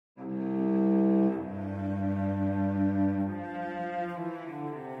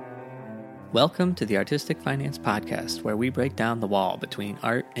Welcome to the Artistic Finance Podcast, where we break down the wall between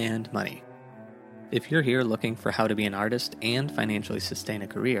art and money. If you're here looking for how to be an artist and financially sustain a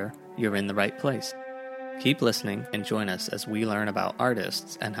career, you're in the right place. Keep listening and join us as we learn about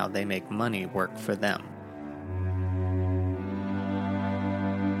artists and how they make money work for them.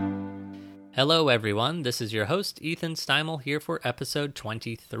 Hello everyone, this is your host Ethan Steimel here for episode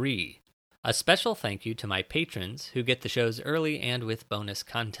 23. A special thank you to my patrons who get the shows early and with bonus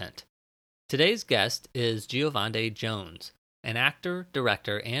content. Today's guest is Giovande Jones, an actor,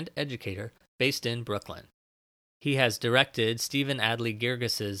 director, and educator based in Brooklyn. He has directed Stephen Adly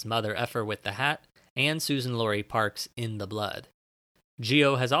Guirgis' Mother Effer with the Hat and Suzan-Lori Parks' In the Blood.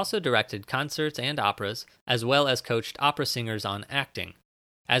 Gio has also directed concerts and operas, as well as coached opera singers on acting.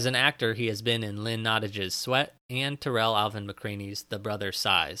 As an actor, he has been in Lynn Nottage's Sweat and Terrell Alvin McCraney's The Brother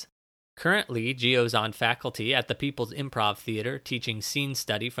Size. Currently, Gio's on faculty at the People's Improv Theater teaching scene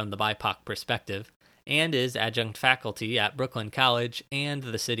study from the BIPOC perspective, and is adjunct faculty at Brooklyn College and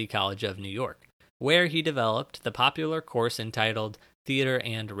the City College of New York, where he developed the popular course entitled Theater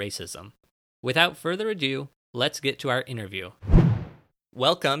and Racism. Without further ado, let's get to our interview.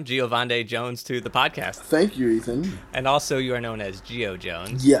 Welcome, Giovande Jones, to the podcast. Thank you, Ethan. And also, you are known as Gio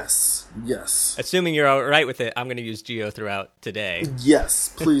Jones. Yes. Assuming you're all right with it, I'm going to use Gio throughout today.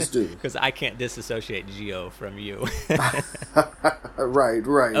 Yes, please do. Because I can't disassociate Gio from you.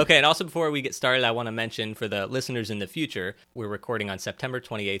 Right. Okay, and also before we get started, I want to mention for the listeners in the future, we're recording on September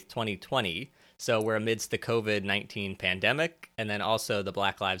 28th, 2020. So we're amidst the COVID-19 pandemic, and then also the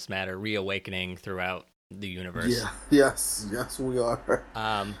Black Lives Matter reawakening throughout the universe. Yes, we are.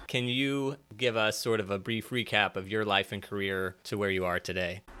 Can you give us sort of a brief recap of your life and career to where you are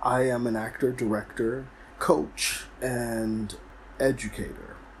today? I am an actor, director, coach, and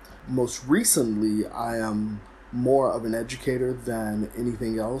educator. Most recently, I am more of an educator than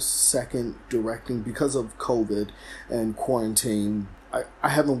anything else. Second, directing because of COVID and quarantine. I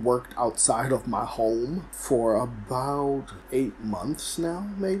haven't worked outside of my home for about 8 months now,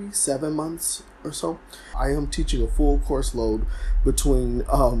 maybe 7 months or so. I am teaching a full course load between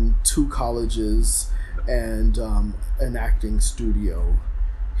 2 colleges and an acting studio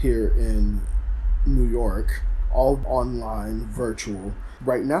here in New York, all online, virtual.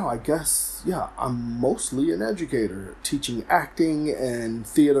 Right now, I guess, I'm mostly an educator, teaching acting and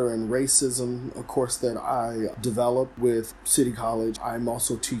theater and racism, a course that I developed with City College. I'm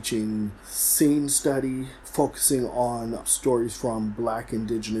also teaching scene study, focusing on stories from Black,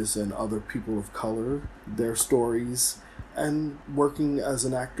 Indigenous, and other people of color, their stories, and working as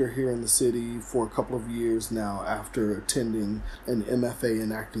an actor here in the city for a couple of years now after attending an MFA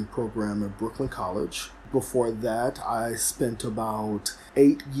in acting program at Brooklyn College. Before that, I spent about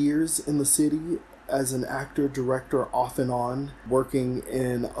 8 years in the city as an actor, director, off and on, working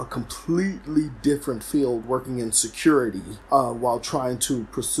in a completely different field, working in security, while trying to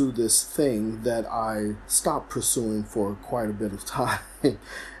pursue this thing that I stopped pursuing for quite a bit of time.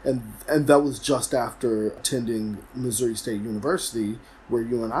 And that was just after attending Missouri State University, where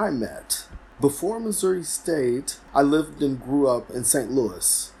you and I met. Before Missouri State, I lived and grew up in St.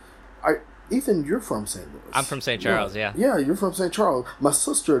 Louis. Ethan, you're from St. Louis. I'm from St. Charles, yeah. Yeah, you're from St. Charles. My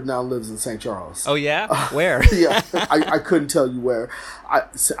sister now lives in St. Charles. Oh, yeah? Where? Yeah, I couldn't tell you where. I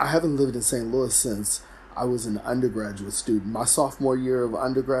haven't lived in St. Louis since I was an undergraduate student. My sophomore year of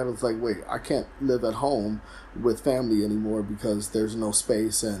undergrad, I was like, wait, I can't live at home with family anymore because there's no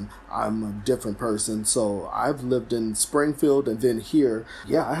space and I'm a different person. So I've lived in Springfield and then here.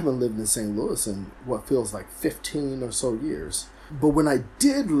 Yeah, I haven't lived in St. Louis in what feels like 15 or so years. But when I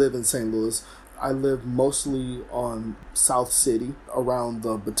did live in St. Louis, I lived mostly on South City, around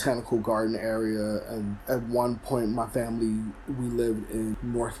the Botanical Garden area, and at one point my family, we lived in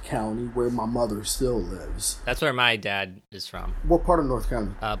North County, where my mother still lives. That's where my dad is from. What part of North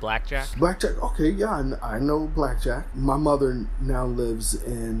County? Blackjack. Blackjack, okay, yeah, I know Blackjack. My mother now lives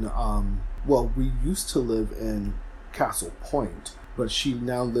in, we used to live in Castle Point, but she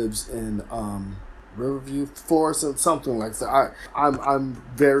now lives in, Riverview, Florissant, something like that. I'm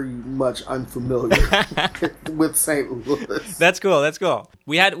very much unfamiliar with St. Louis. That's cool.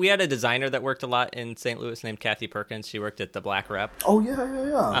 We had a designer that worked a lot in St. Louis named Kathy Perkins. She worked at the Black Rep. Oh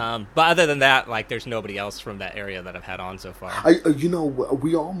yeah. But other than that, like, there's nobody else from that area that I've had on so far.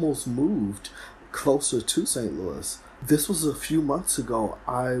 We almost moved closer to St. Louis. This was a few months ago.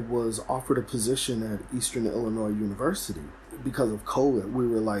 I was offered a position at Eastern Illinois University. because of COVID, we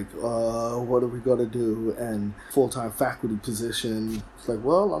were like, what are we going to do? And full-time faculty position, it's like,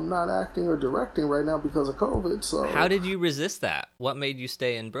 well, I'm not acting or directing right now because of COVID. So how did you resist that? What made you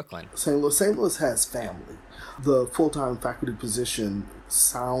stay in Brooklyn? St. Louis has family. The full-time faculty position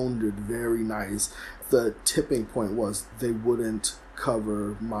sounded very nice. The tipping point was they wouldn't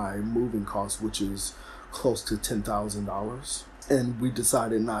cover my moving costs, which is close to $10,000. And we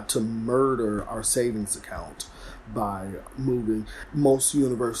decided not to murder our savings account by moving. Most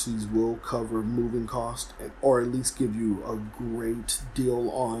universities will cover moving costs or at least give you a great deal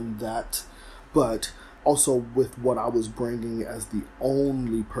on that. But also with what I was bringing as the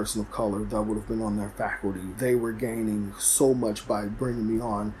only person of color that would have been on their faculty, they were gaining so much by bringing me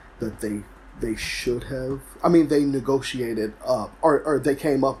on that they should have. I mean, they negotiated up, or they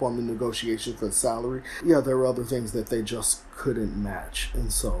came up on the negotiation for salary. Yeah, there were other things that they just couldn't match.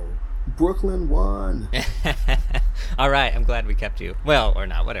 And so Brooklyn won. All right, I'm glad we kept you. Well, or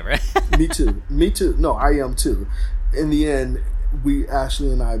not, whatever. Me too. No, I am too. In the end,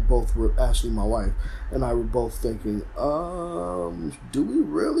 Ashley, my wife, and I were both thinking, do we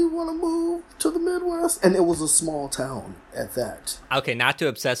really want to move to the Midwest? And it was a small town at that. Okay, not to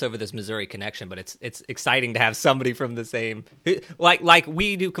obsess over this Missouri connection, but it's exciting to have somebody from the same, like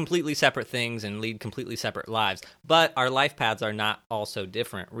we do completely separate things and lead completely separate lives, but our life paths are not all so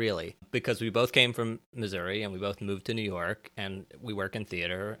different, really, because we both came from Missouri and we both moved to New York and we work in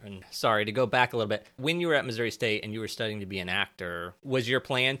theater. And sorry to go back a little bit, when you were at Missouri State and you were studying to be an actor, was your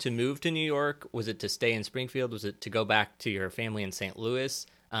plan to move to New York? Was it to stay in Springfield? Was it to go back to your family in St. Louis?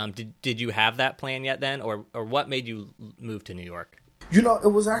 Did you have that plan yet then, or what made you move to New York? You know, it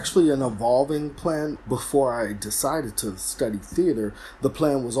was actually an evolving plan. Before I decided to study theater, the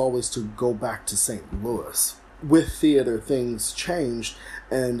plan was always to go back to St. Louis. With theater, things changed,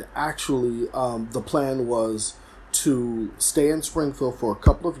 and actually the plan was to stay in Springfield for a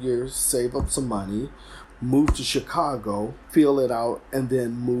couple of years, save up some money, move to Chicago, feel it out, and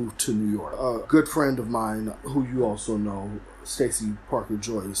then move to New York. A good friend of mine, who you also know, Stacey Parker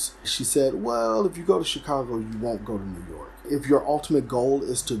Joyce, she said, well, if you go to Chicago, you won't go to New York. If your ultimate goal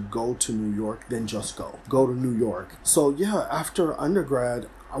is to go to New York, then just go. Go to New York. So yeah, after undergrad,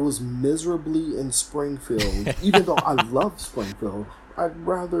 I was miserably in Springfield. Even though I love Springfield, I'd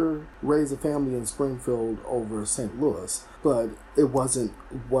rather raise a family in Springfield over St. Louis. But it wasn't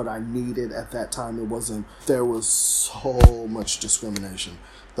what I needed at that time. There was so much discrimination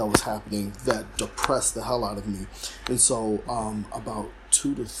that was happening that depressed the hell out of me. And so about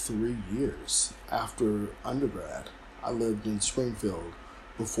 2 to 3 years after undergrad, I lived in Springfield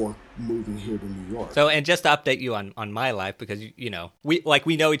before moving here to New York. So, and just to update you on my life, because, you know, we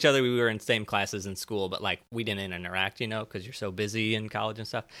know each other, we were in the same classes in school, but like we didn't interact, you know, because you're so busy in college and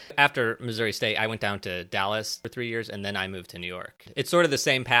stuff. After Missouri State, I went down to Dallas for 3 years, and then I moved to New York. It's sort of the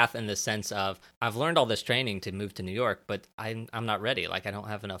same path in the sense of I've learned all this training to move to New York, but I'm not ready. Like, I don't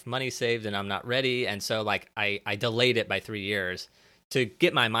have enough money saved, and I'm not ready. And so like I delayed it by 3 years to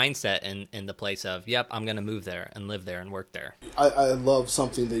get my mindset in the place of, yep, I'm going to move there and live there and work there. I love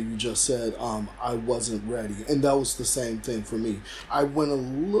something that you just said. I wasn't ready. And that was the same thing for me. I went a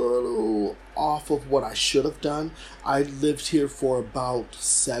little off of what I should have done. I lived here for about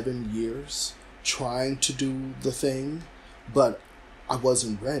 7 years trying to do the thing, but I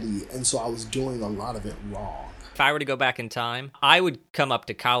wasn't ready. And so I was doing a lot of it wrong. If I were to go back in time, I would come up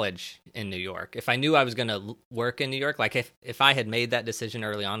to college in New York. If I knew I was going to work in New York, like if I had made that decision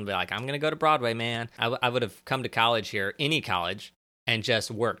early on, be like, I'm going to go to Broadway, man, I would have come to college here, any college, and just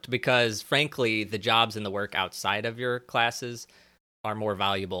worked. Because frankly, the jobs and the work outside of your classes are more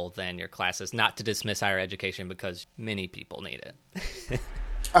valuable than your classes. Not to dismiss higher education, because many people need it.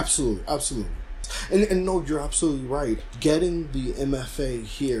 Absolutely. And no, you're absolutely right. Getting the MFA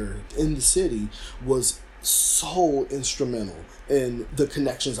here in the city was so instrumental in the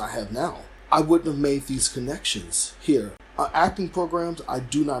connections I have now. I wouldn't have made these connections here. Acting programs, I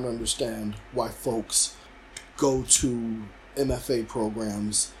do not understand why folks go to MFA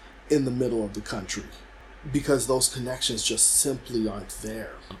programs in the middle of the country, because those connections just simply aren't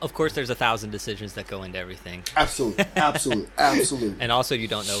there. Of course, there's 1,000 decisions that go into everything. Absolutely. And also, you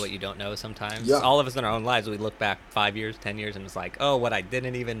don't know what you don't know sometimes. Yeah. All of us in our own lives, we look back 5 years, 10 years, and it's like, oh, what I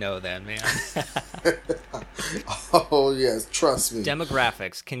didn't even know then, man. Oh, yes, trust me.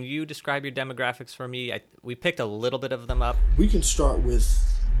 Demographics. Can you describe your demographics for me? We picked a little bit of them up. We can start with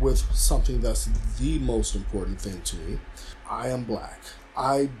something that's the most important thing to me. I am Black.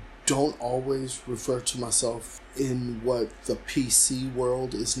 I don't always refer to myself in what the PC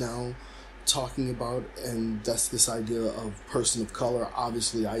world is now talking about, and that's this idea of person of color.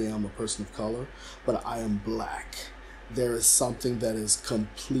 Obviously, I am a person of color, but I am Black. There is something that is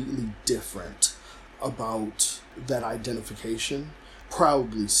completely different about that identification,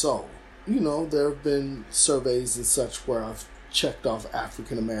 proudly so. There have been surveys and such where I've checked off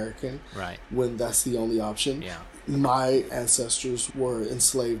African American, right, when that's the only option. Yeah. My ancestors were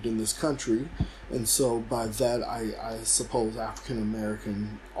enslaved in this country, and so by that I suppose African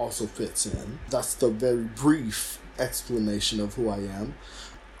American also fits in. That's the very brief explanation of who I am.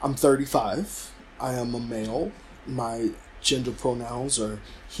 I'm 35. I am a male. My gender pronouns are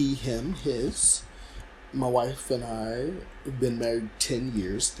he, him, his. My wife and I have been married 10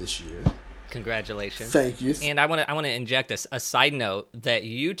 years this year. Congratulations. Thank you. And I want to inject a side note that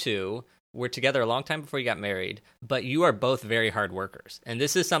you two were together a long time before you got married, but you are both very hard workers. And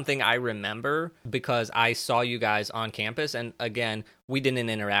this is something I remember because I saw you guys on campus. And again, we didn't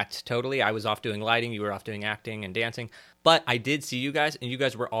interact totally. I was off doing lighting, you were off doing acting and dancing. But I did see you guys, and you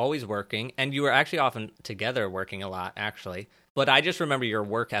guys were always working, and you were actually often together working a lot, actually. But I just remember your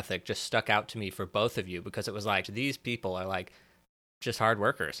work ethic just stuck out to me for both of you, because it was like, these people are like just hard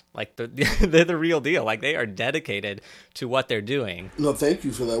workers. Like they're the real deal. Like they are dedicated to what they're doing. No, thank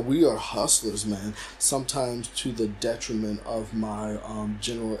you for that. We are hustlers, man. Sometimes to the detriment of my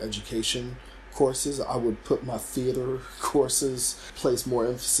general education courses. I would put my theater courses, place more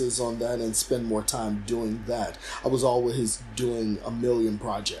emphasis on that, and spend more time doing that. I was always doing a million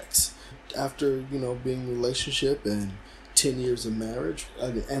projects. After, being in a relationship and 10 years of marriage,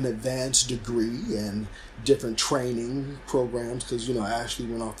 an advanced degree and different training programs, because, Ashley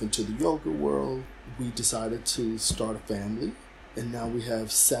went off into the yoga world. We decided to start a family, and now we have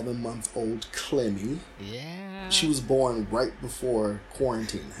 7-month-old Clemmy. Yeah. She was born right before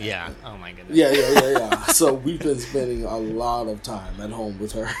quarantine happened. Yeah. Oh, my goodness. Yeah. So we've been spending a lot of time at home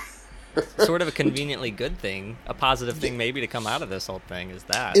with her. Sort of a conveniently good thing, a positive thing maybe to come out of this whole thing is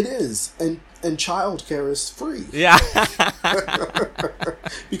that. It is. And childcare is free. Yeah.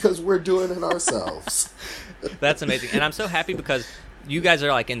 Because we're doing it ourselves. That's amazing. And I'm so happy because you guys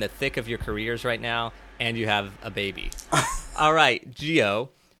are like in the thick of your careers right now, and you have a baby. All right, Gio,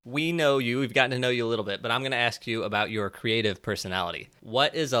 we know you. We've gotten to know you a little bit, but I'm going to ask you about your creative personality.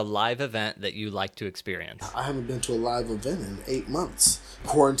 What is a live event that you like to experience? I haven't been to a live event in 8 months.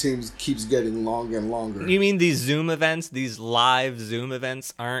 Quarantine keeps getting longer and longer. You mean these Zoom events, these live Zoom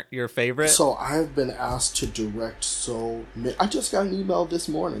events aren't your favorite? So I have been asked to direct I just got an email this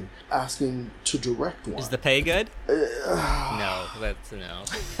morning asking to direct one. Is the pay good? No, that's no.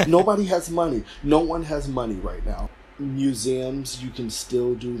 Nobody has money. No one has money right now. Museums, you can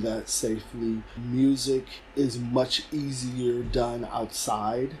still do that safely. Music is much easier done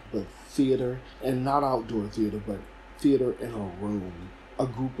outside, but theater, and not outdoor theater, but theater in a room, a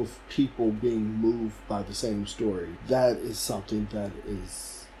group of people being moved by the same story, that is something that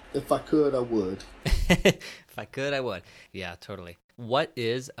is, if I could, I would. If I could, I would. Yeah, totally. What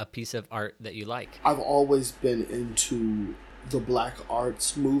is a piece of art that you like? I've always been into the Black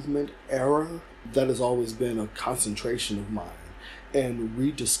arts movement era. That has always been a concentration of mine. And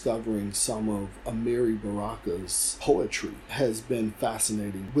rediscovering some of Amiri Baraka's poetry has been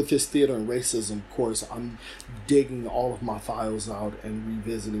fascinating. With his theater and racism course, I'm digging all of my files out and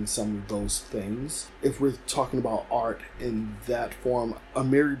revisiting some of those things. If we're talking about art in that form,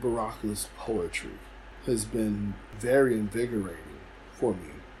 Amiri Baraka's poetry has been very invigorating for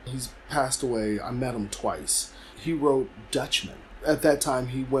me. He's passed away. I met him twice. He wrote Dutchman. At that time,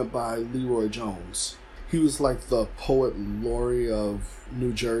 he went by Leroy Jones. He was like the poet laureate of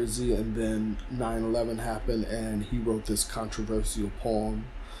New Jersey, and then 9/11 happened, and he wrote this controversial poem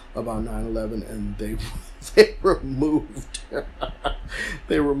about 9/11, and they removed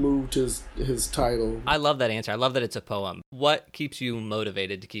his title. I love that answer. I love that it's a poem. What keeps you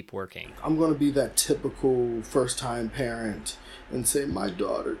motivated to keep working? I'm going to be that typical first-time parent and say, my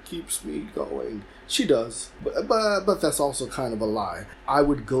daughter keeps me going. She does, but that's also kind of a lie. I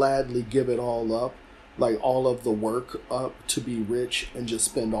would gladly give it all up, like all of the work up, to be rich and just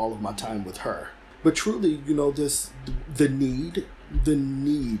spend all of my time with her. But truly, the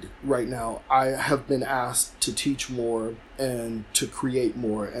need right now, I have been asked to teach more and to create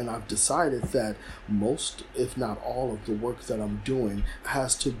more, and I've decided that most, if not all, of the work that I'm doing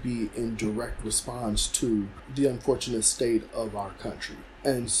has to be in direct response to the unfortunate state of our country.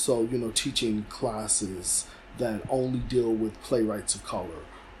 And so, teaching classes that only deal with playwrights of color,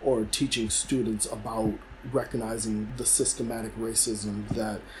 or teaching students about recognizing the systematic racism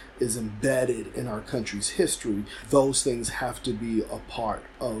that is embedded in our country's history, those things have to be a part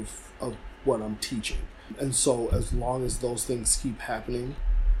of what I'm teaching. And so as long as those things keep happening,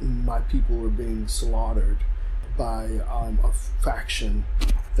 my people are being slaughtered by a faction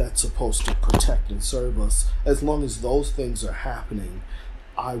that's supposed to protect and serve us. As long as those things are happening,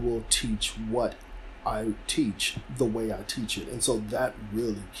 I will teach what I teach the way I teach it. And so that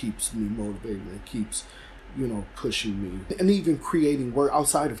really keeps me motivated and keeps, pushing me. And even creating work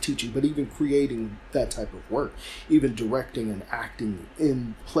outside of teaching, but even creating that type of work, even directing and acting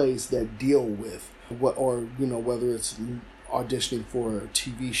in plays that deal with whether it's auditioning for a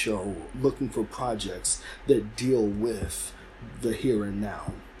TV show, looking for projects that deal with the here and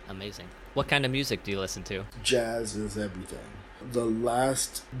now. Amazing. What kind of music do you listen to? Jazz is everything. The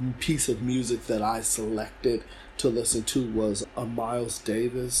last piece of music that I selected to listen to was a Miles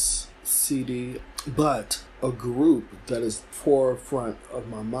Davis CD, but a group that is forefront of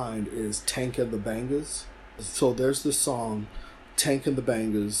my mind is Tank and the Bangers. So there's this song, Tank and the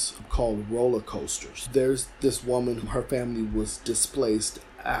Bangers, called Roller Coasters. There's this woman, her family was displaced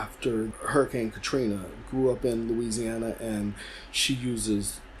after Hurricane Katrina, grew up in Louisiana, and she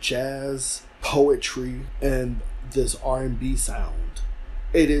uses jazz, poetry, and this R&B sound.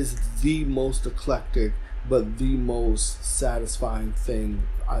 It is the most eclectic but the most satisfying thing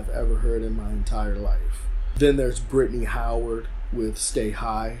I've ever heard in my entire life. Then there's Brittany Howard with Stay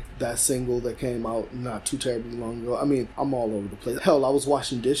High, that single that came out not too terribly long ago. I mean, I'm all over the place. Hell, I was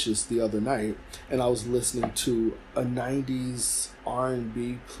washing dishes the other night and I was listening to a 90s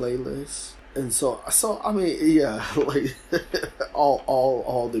R&B playlist. And so I mean, yeah, like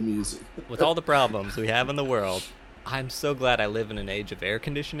all the music. With all the problems we have in the world, I'm so glad I live in an age of air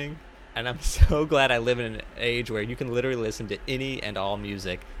conditioning, and I'm so glad I live in an age where you can literally listen to any and all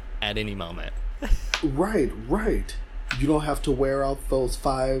music at any moment. Right. You don't have to wear out those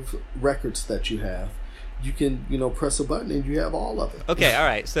 5 records that you have. You can, press a button and you have all of it. Okay, all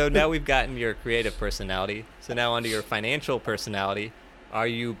right. So now we've gotten your creative personality. So now onto your financial personality. Are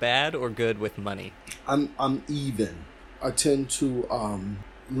you bad or good with money? I'm even. I tend to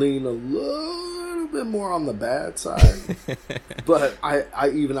lean a little bit more on the bad side, but I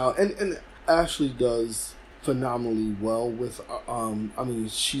even out. And Ashley does phenomenally well with. I mean,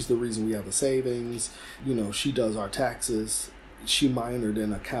 she's the reason we have a savings. She does our taxes. She minored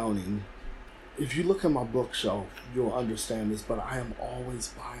in accounting. If you look at my bookshelf, you'll understand this. But I am always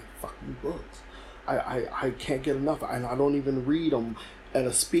buying fucking books. I can't get enough, and I don't even read them at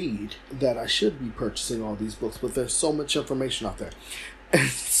a speed that I should be purchasing all these books, but there's so much information out there. And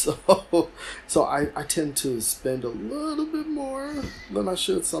so I tend to spend a little bit more than I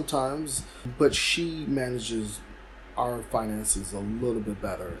should sometimes, but she manages our finances a little bit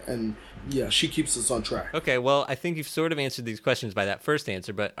better, and yeah, she keeps us on track. Okay, well, I think you've sort of answered these questions by that first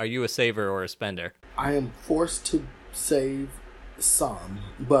answer, but are you a saver or a spender? I am forced to save some,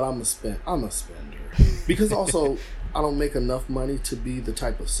 but I'm a spender. Because also, I don't make enough money to be the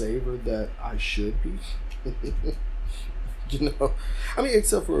type of saver that I should be. I mean,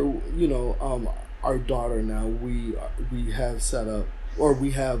 except for, our daughter now, we have set up, or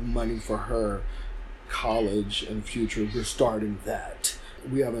we have money for her college and future. We're starting that.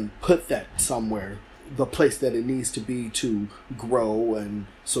 We haven't put that somewhere, the place that it needs to be to grow and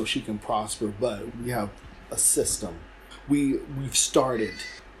so she can prosper, but we have a system. We've started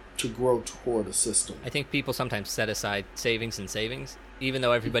to grow toward a system. I think people sometimes set aside savings, even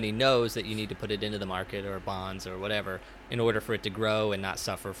though everybody knows that you need to put it into the market or bonds or whatever in order for it to grow and not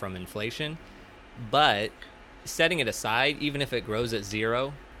suffer from inflation. But setting it aside, even if it grows at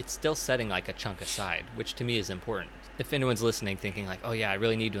 0, it's still setting like a chunk aside, which to me is important. If anyone's listening thinking like, oh yeah, I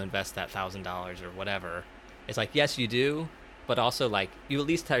really need to invest that $1,000 or whatever, it's like, yes, you do, but also like you at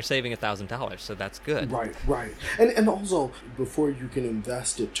least are saving $1,000, so that's good. Right. And also, before you can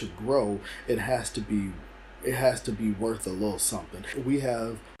invest it to grow, it has to be worth a little something. We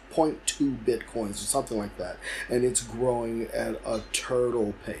have 0.2 bitcoins or something like that, and it's growing at a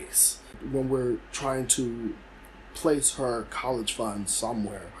turtle pace. When we're trying to place her college fund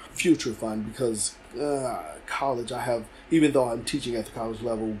somewhere, future fund, because college, I have, even though I'm teaching at the college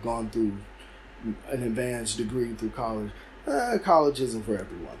level, gone through an advanced degree through college. College isn't for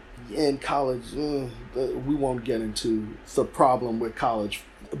everyone. And college, we won't get into the problem with college.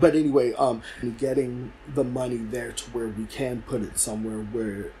 But anyway, getting the money there to where we can put it somewhere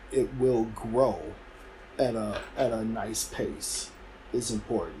where it will grow at a nice pace is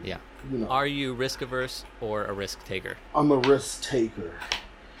important. Yeah. Are you risk averse or a risk taker? I'm a risk taker.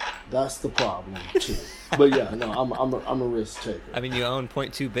 That's the problem too. But yeah, no, I'm a risk taker. I mean, you own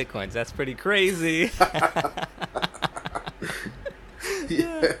 0.2 bitcoins. That's pretty crazy.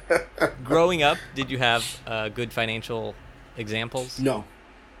 Yeah. Growing up, did you have good financial examples? No,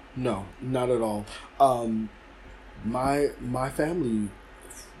 not at all. My family,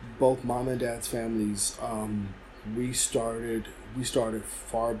 both mom and dad's families, we started we started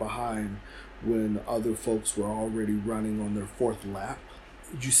far behind when other folks were already running on their fourth lap.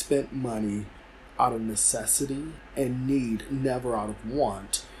 You spent money out of necessity and need, never out of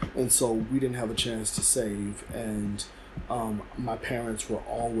want. And so we didn't have a chance to save. And my parents were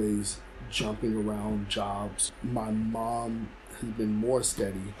always jumping around jobs. My mom has been more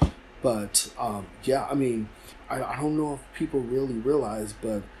steady. But yeah, I mean, I don't know if people really realize,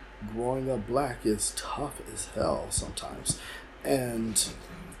 but growing up black is tough as hell sometimes. And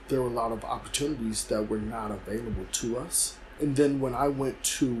there were a lot of opportunities that were not available to us. And then when I went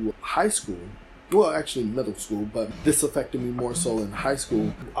to high school, well, actually middle school, but this affected me more so in high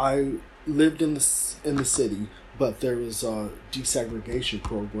school. I lived in the city, but there was a desegregation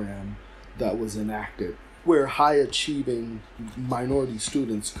program that was enacted where high achieving minority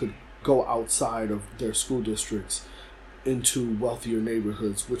students could go outside of their school districts into wealthier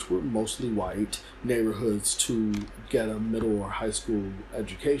neighborhoods, which were mostly white neighborhoods, to get a middle or high school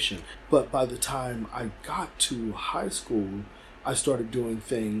education. But by the time I got to high school, I started doing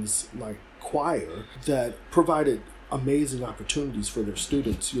things like choir that provided amazing opportunities for their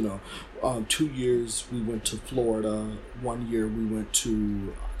students. 2 years we went to Florida, 1 year we went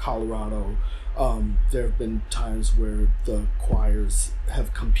to Colorado. There have been times where the choirs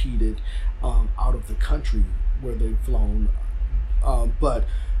have competed out of the country where they've flown. But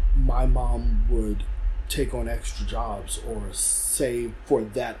my mom would take on extra jobs or save for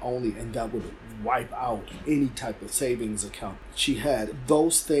that only, and that would wipe out any type of savings account she had.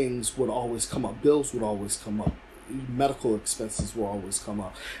 Those things would always come up. Bills would always come up. Medical expenses will always come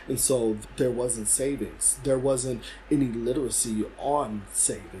up. And so there wasn't savings. There wasn't any literacy on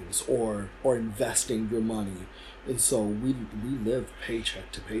savings or investing your money. And so we lived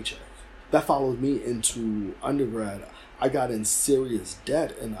paycheck to paycheck. That followed me into undergrad. I got in serious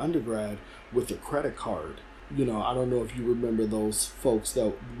debt in undergrad with a credit card. I don't know if you remember those folks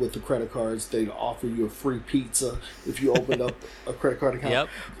that with the credit cards, they offer you a free pizza if you opened up a credit card account. Yep.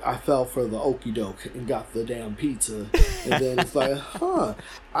 I fell for the okie doke and got the damn pizza. And then it's like,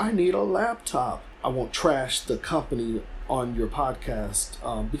 I need a laptop. I won't trash the company on your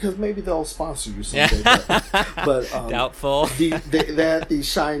podcast because maybe they'll sponsor you someday. but doubtful. They had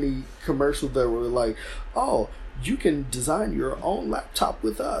these shiny commercials that were like, oh, you can design your own laptop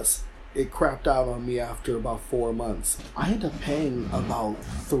with us. It crapped out on me after about 4 months. I ended up paying about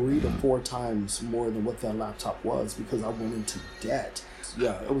 3 to 4 times more than what that laptop was because I went into debt.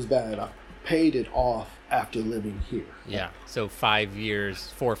 Yeah, it was bad. I paid it off after living here. Yeah, so 4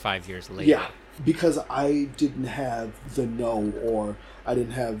 or 5 years later. Yeah, because I didn't have the know, or I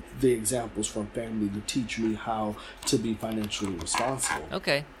didn't have the examples from family to teach me how to be financially responsible.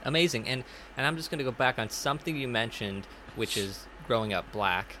 Okay, amazing. And I'm just going to go back on something you mentioned, which is growing up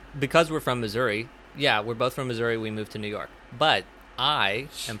black. Because we're from Missouri, we're both from Missouri, we moved to New York. But I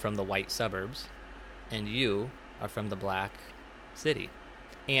am from the white suburbs, and you are from the black city.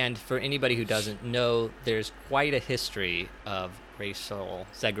 And for anybody who doesn't know, there's quite a history of racial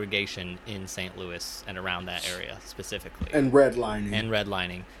segregation in St. Louis and around that area specifically. And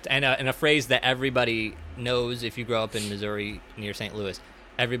redlining. And a phrase that everybody knows if you grow up in Missouri near St. Louis.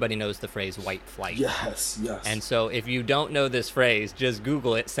 Everybody knows the phrase white flight. Yes. And so if you don't know this phrase, just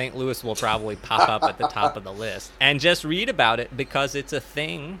Google it. St. Louis will probably pop up at the top of the list. And just read about it because it's a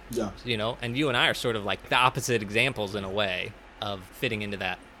thing. Yeah. And you and I are sort of like the opposite examples in a way of fitting into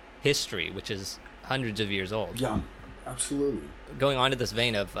that history, which is hundreds of years old. Yeah, absolutely. Going on to this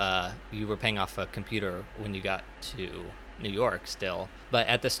vein of you were paying off a computer when you got to New York still. But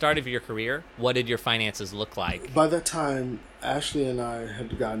at the start of your career, what did your finances look like? By that time, Ashley and I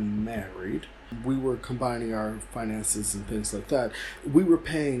had gotten married. We were combining our finances and things like that. We were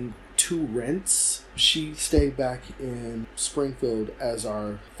paying 2 rents. She stayed back in Springfield as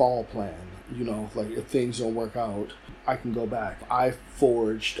our fall plan. Like if things don't work out, I can go back. I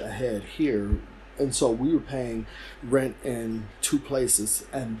forged ahead here. And so we were paying rent in 2 places,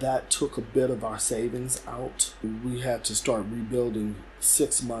 and that took a bit of our savings out. We had to start rebuilding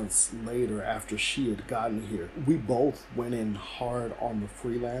 6 months later after she had gotten here. We both went in hard on the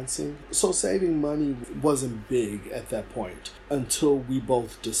freelancing. So saving money wasn't big at that point until we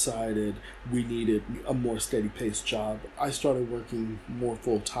both decided we needed a more steady paced job. I started working more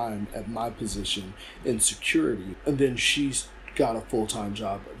full time at my position in security, and then she got a full-time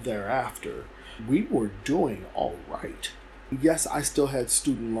job thereafter. We were doing all right. Yes, I still had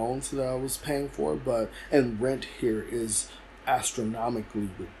student loans that I was paying for, and rent here is astronomically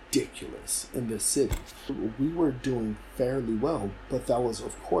ridiculous in this city. We were doing fairly well, but that was,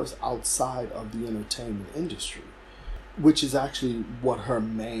 of course, outside of the entertainment industry. which is actually what her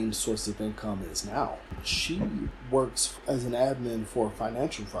main source of income is now. She works as an admin for a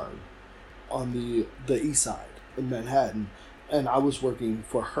financial firm on the east side in Manhattan, and I was working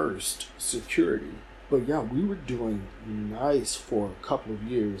for Hearst Security. But yeah, we were doing nice for a couple of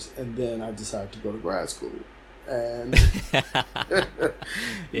years, and then I decided to go to grad school. And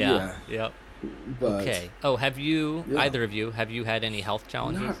yeah. Yep. But, okay. Oh, have you, either of you, have you had any health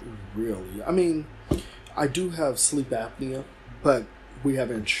challenges? Not really. I mean, I do have sleep apnea, but we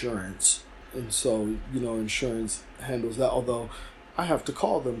have insurance. And so, insurance handles that. Although I have to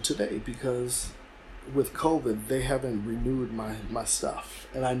call them today because with COVID, they haven't renewed my stuff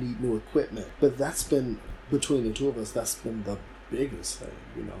and I need new equipment. But that's been, between the two of us, that's been the biggest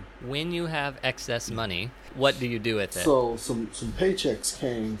thing, When you have excess money, what do you do with it? So some paychecks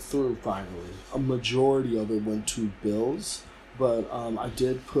came through finally. A majority of it went to bills, but I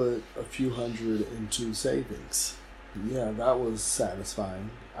did put a few hundred into savings. Yeah, that was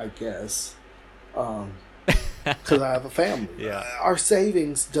satisfying, I guess. Because I have a family. Yeah. Our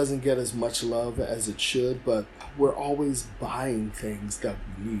savings doesn't get as much love as it should, but we're always buying things that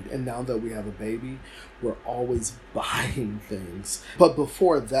we need. And now that we have a baby, we're always buying things. But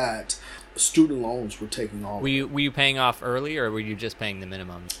before that, student loans were taking all. Were you paying off early, or were you just paying the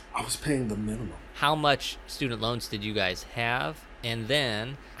minimum? I was paying the minimum. How much student loans did you guys have? And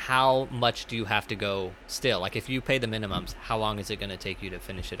then how much do you have to go still? Like if you pay the minimums, how long is it going to take you to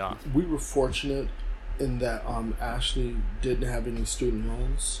finish it off? We were fortunate in that Ashley didn't have any student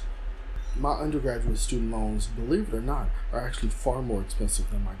loans. My undergraduate student loans, believe it or not, are actually far more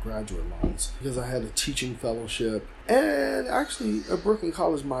expensive than my graduate loans because I had a teaching fellowship. And actually, at Brooklyn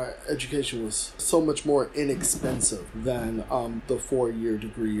College, my education was so much more inexpensive than the 4-year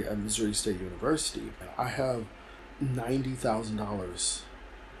degree at Missouri State University. I have $90,000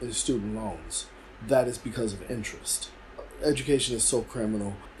 in student loans. That is because of interest. Education is so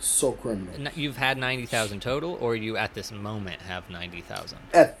criminal. You've had 90,000 total, or you at this moment have 90,000?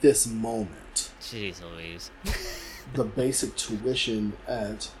 At this moment. Jeez Louise. The basic tuition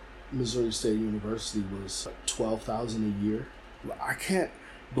at Missouri State University was $12,000 a year. I can't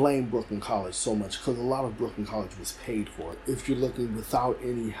blame Brooklyn College so much because a lot of Brooklyn College was paid for. If you're looking without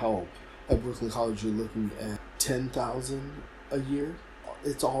any help at Brooklyn College, you're looking at $10,000 a year.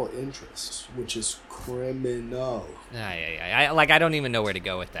 It's all interest, which is criminal. I don't even know where to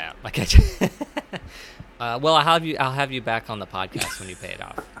go with that. Well, I'll have you back on the podcast when you pay it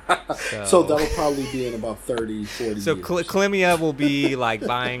off. So that'll probably be in about 30, 40 years. So Clemia will be like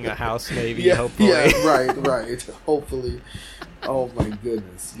buying a house, maybe. Yeah, hopefully. Yeah, right. Hopefully. Oh my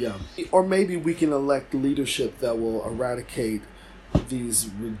goodness, yeah. Or maybe we can elect leadership that will eradicate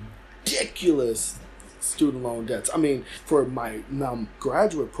these ridiculous student loan debts. I mean, for my now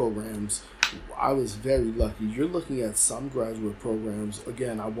graduate programs, I was very lucky. You're looking at some graduate programs,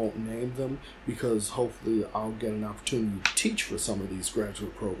 again, I won't name them because hopefully I'll get an opportunity to teach for some of these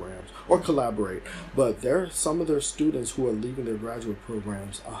graduate programs or collaborate. But there are some of their students who are leaving their graduate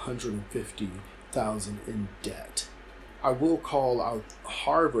programs $150,000 in debt. I will call out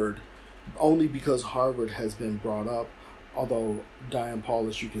Harvard only because Harvard has been brought up. Although, Diane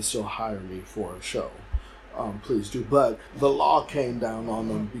Paulus, you can still hire me for a show. Please do. But the law came down on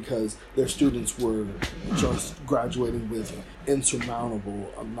them because their students were just graduating with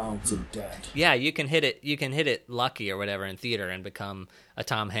insurmountable amounts of debt. Yeah, you can hit it lucky or whatever in theater and become a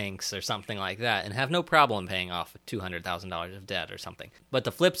Tom Hanks or something like that and have no problem paying off $200,000 of debt or something. But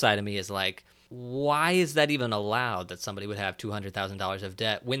the flip side of me is like, why is that even allowed that somebody would have $200,000 of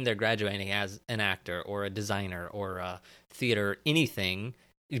debt when they're graduating as an actor or a designer or a theater, anything?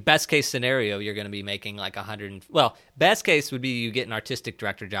 Best case scenario, you're going to be making like best case would be you get an artistic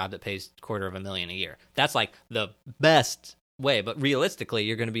director job that pays $250,000 a year. That's like the best way, but realistically,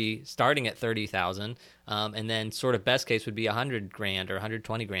 you're going to be starting at $30,000, and then sort of best case would be $100,000 or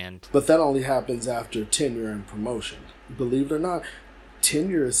 $120,000. But that only happens after tenure and promotion. Believe it or not,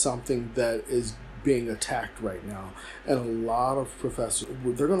 tenure is something that is being attacked right now, and a lot of professors,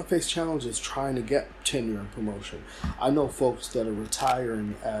 they're going to face challenges trying to get tenure and promotion. I know folks that are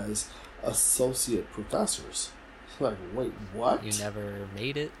retiring as associate professors. It's like, wait, what? You never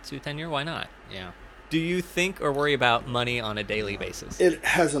made it to tenure? Why not? Yeah. Do you think or worry about money on a daily basis? It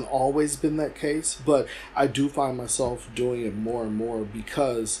hasn't always been that case, but I do find myself doing it more and more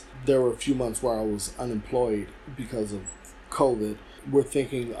because there were a few months where I was unemployed because of COVID. We're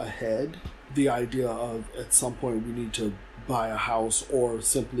thinking ahead. The idea of at some point we need to buy a house or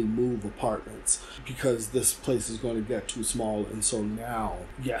simply move apartments because this place is going to get too small. And so now,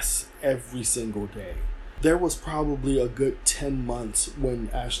 yes, every single day There was probably a good 10 months when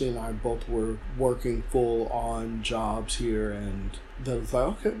Ashley and I both were working full on jobs here, and then it was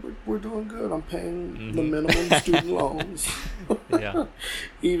like, okay, we're doing good. I'm paying the minimum student loans. Yeah.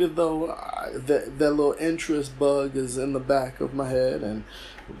 Even though that little interest bug is in the back of my head, and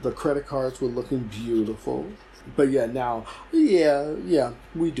the credit cards were looking beautiful. But yeah, now, yeah,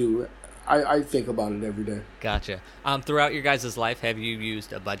 we do. I think about it every day. Gotcha. Throughout your guys' life, have you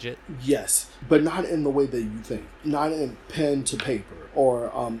used a budget? Yes, but not in the way that you think. Not in pen to paper or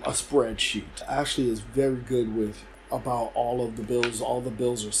a spreadsheet. Ashley is very good with about all of the bills. All the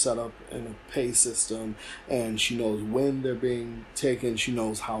bills are set up in a pay system, and she knows when they're being taken. She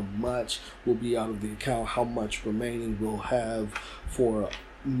knows how much will be out of the account, how much remaining we'll have for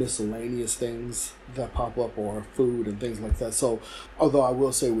miscellaneous things that pop up, or food and things like that. So although I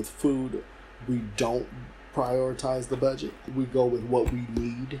will say with food, we don't prioritize the budget. We go with what we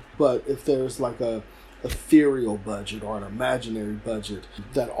need. But if there's like a ethereal budget or an imaginary budget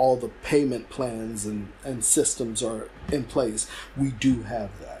that all the payment plans and systems are in place, we do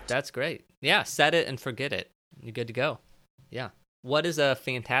have that. That's great. Yeah, set it and forget it. You're good to go. Yeah. What is a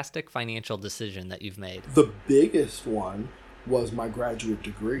fantastic financial decision that you've made? The biggest one was my graduate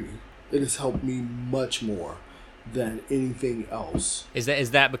degree. It has helped me much more than anything else. Is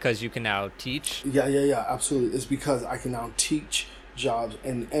that because you can now teach? Yeah, absolutely. It's because I can now teach jobs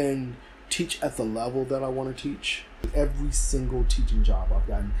and teach at the level that I want to teach. Every single teaching job I've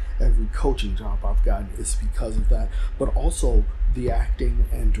gotten, every coaching job I've gotten is because of that, but also the acting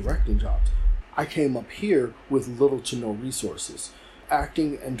and directing jobs. I came up here with little to no resources.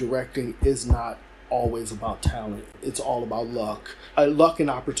 Acting and directing is not always about talent. It's all about luck. Luck and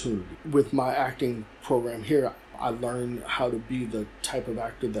opportunity. With my acting program here, I learned how to be the type of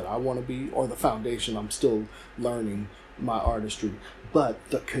actor that I want to be, or the foundation. I'm still learning my artistry. But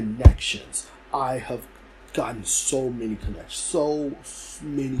the connections, I have gotten so many connections.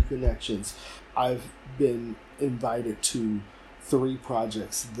 I've been invited to 3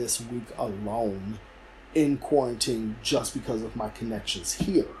 projects this week alone in quarantine just because of my connections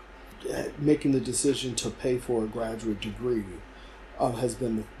here. Making the decision to pay for a graduate degree has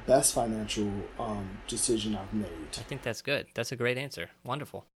been the best financial decision I've made. I think that's good. That's a great answer.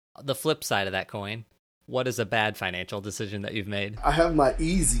 Wonderful. The flip side of that coin, what is a bad financial decision that you've made? I have my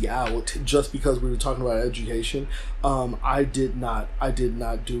easy out just because we were talking about education. I did not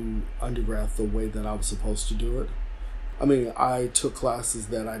do undergrad the way that I was supposed to do it. I mean, I took classes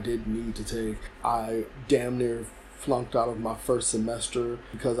that I didn't need to take. I damn near flunked out of my first semester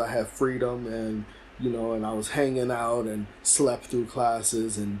because I had freedom and I was hanging out and slept through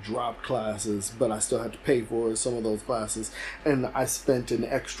classes and dropped classes, but I still had to pay for some of those classes. And I spent an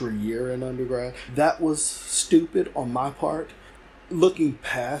extra year in undergrad. That was stupid on my part. Looking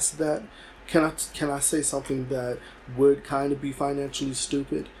past that, can I say something that would kind of be financially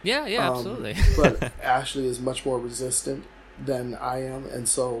stupid? Yeah, absolutely. But Ashley is much more resistant than I am, and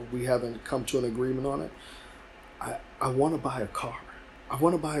so we haven't come to an agreement on it. I want to buy a car.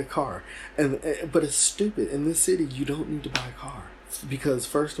 But it's stupid. In this city, you don't need to buy a car because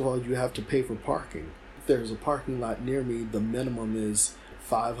first of all, you have to pay for parking. If there's a parking lot near me, the minimum is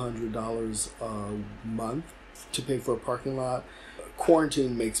 $500 a month to pay for a parking lot.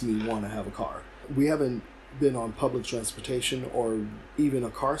 Quarantine makes me want to have a car. We haven't been on public transportation or even a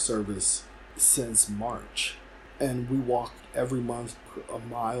car service since March, and we walk every month a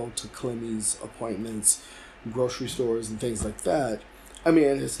mile to Clemmy's appointments, grocery stores and things like that. I mean,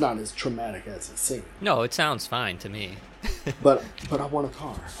 it's not as traumatic as it seems. No, it sounds fine to me. but I want a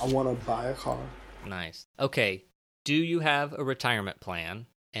car. I want to buy a car. Nice. Okay. Do you have a retirement plan?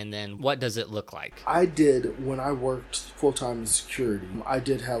 And then what does it look like? I did, when I worked full-time in security, I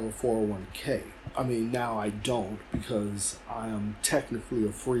did have a 401k. I mean, now I don't because I am technically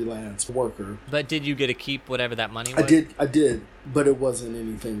a freelance worker. But did you get to keep whatever that money was? I did, but it wasn't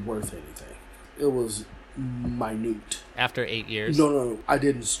anything worth anything. It was minute. After 8 years? No. I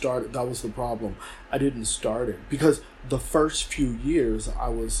didn't start it. That was the problem. I didn't start it because the first few years I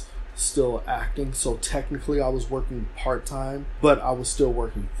was still acting, so technically I was working part-time, but I was still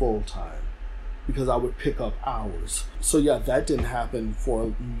working full-time because I would pick up hours. So yeah, that didn't happen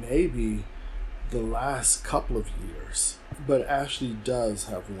for maybe the last couple of years. But Ashley does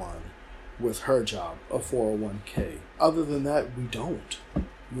have one with her job, a 401k. Other than that, we don't.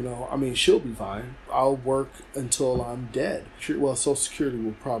 I mean, she'll be fine. I'll work until I'm dead. Well, Social Security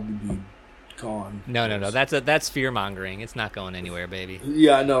will probably be gone. No. That's fear-mongering. It's not going anywhere, baby.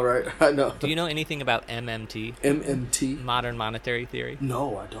 Yeah, I know, right? I know. Do you know anything about MMT? MMT? Modern monetary theory?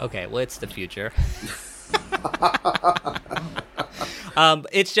 No, I don't. Okay, well, it's the future.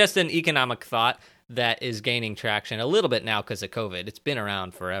 It's just an economic thought that is gaining traction a little bit now because of COVID. It's been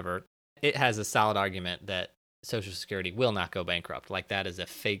around forever. It has a solid argument that Social Security will not go bankrupt. Like, that is a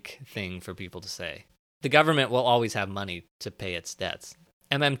fake thing for people to say. The government will always have money to pay its debts.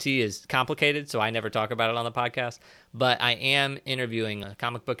 MMT is complicated, so I never talk about it on the podcast, but I am interviewing a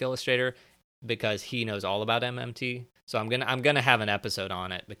comic book illustrator because he knows all about MMT. So I'm gonna have an episode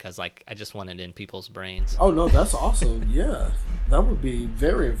on it because, like, I just want it in people's brains. Oh no, that's awesome. Yeah, that would be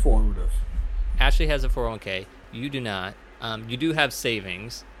very informative. Ashley has a 401k. You do not. You do have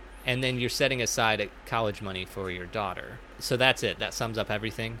savings, and then you're setting aside college money for your daughter. So that's it. That sums up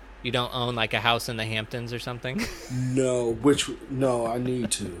everything. You don't own like a house in the Hamptons or something? No, I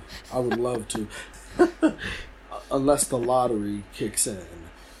need to. I would love to. Unless the lottery kicks in.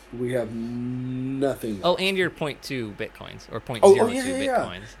 We have nothing else. Oh, and your 0.2 bitcoins or 0.02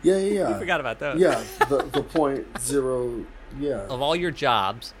 bitcoins. Yeah. You forgot about those. Yeah, the 0.0, yeah. Of all your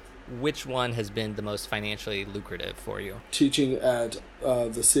jobs, which one has been the most financially lucrative for you? Teaching at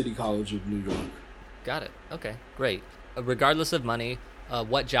the City College of New York. Got it. Okay, great. Regardless of money,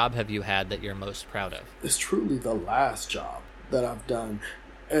 what job have you had that you're most proud of? It's truly the last job that I've done.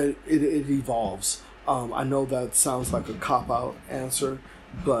 It evolves. I know that sounds like a cop-out answer,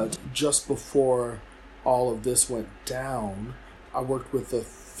 but just before all of this went down, I worked with a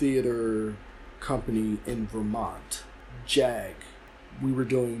theater company in Vermont, JAG. We were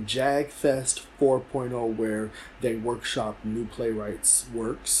doing JAG Fest 4.0, where they workshop new playwrights'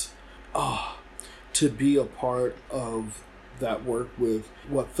 works. To be a part of that work with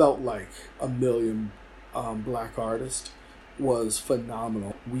what felt like a million black artists was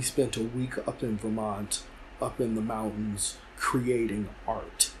phenomenal. We spent a week up in Vermont, up in the mountains, creating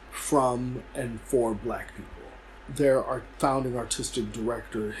art from and for black people. Their founding artistic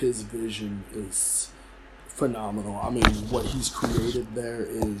director, his vision is phenomenal. I mean, what he's created there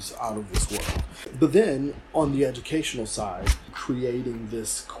is out of this world. But then, on the educational side, creating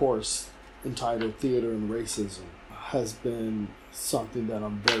this course entitled Theater and Racism has been something that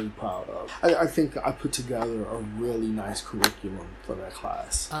I'm very proud of. I think I put together a really nice curriculum for that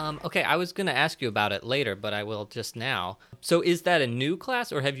class. Okay, I was going to ask you about it later, but I will just now. So is that a new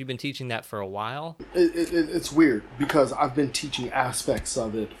class, or have you been teaching that for a while? It's weird, because I've been teaching aspects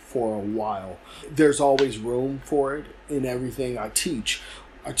of it for a while. There's always room for it in everything I teach.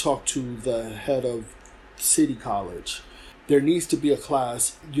 I talked to the head of City College. There needs to be a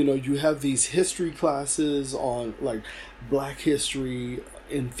class, you have these history classes on like Black history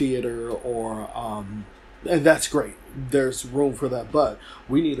in theater and that's great. There's room for that, but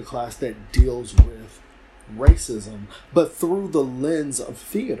we need a class that deals with racism, but through the lens of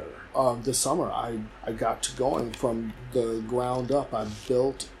theater. This summer, I got to going from the ground up. I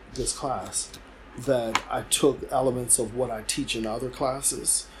built this class that I took elements of what I teach in other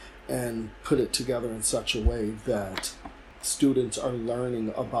classes and put it together in such a way that students are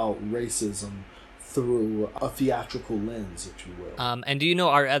learning about racism through a theatrical lens, if you will. And do you know,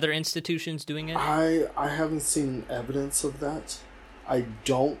 are other institutions doing it? I haven't seen evidence of that. I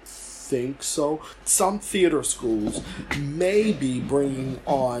don't think so. Some theater schools may be bringing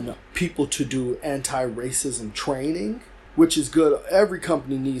on people to do anti-racism training, which is good. Every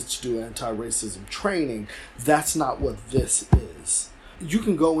company needs to do anti-racism training. That's not what this is. You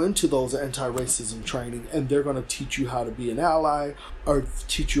can go into those anti-racism training and they're going to teach you how to be an ally or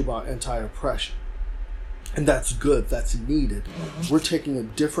teach you about anti-oppression. And that's good. That's needed. We're taking a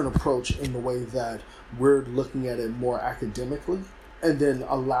different approach in the way that we're looking at it more academically and then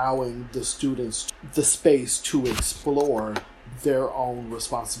allowing the students the space to explore their own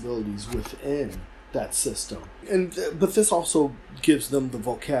responsibilities within that system. But this also gives them the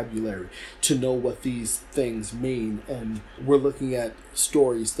vocabulary to know what these things mean. And we're looking at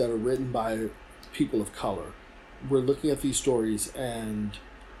stories that are written by people of color. We're looking at these stories and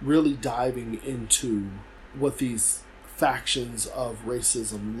really diving into what these factions of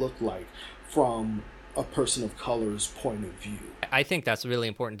racism look like from a person of color's point of view. I think that's really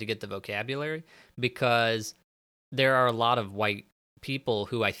important to get the vocabulary, because there are a lot of white people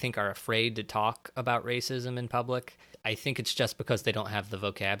who I think are afraid to talk about racism in public. I think it's just because they don't have the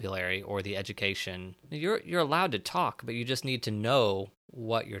vocabulary or the education. You're allowed to talk, but you just need to know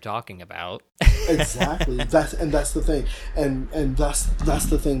what you're talking about. Exactly. That's the thing. And that's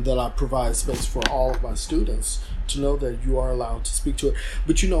the thing that I provide space for all of my students to know, that you are allowed to speak to it.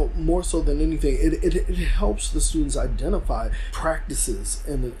 But more so than anything, it helps the students identify practices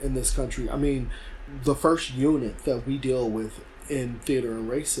in this country. I mean, the first unit that we deal with in Theater and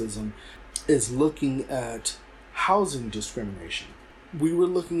Racism is looking at housing discrimination. We were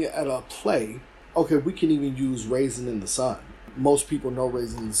looking at a play. Okay, we can even use Raisin in the Sun. Most people know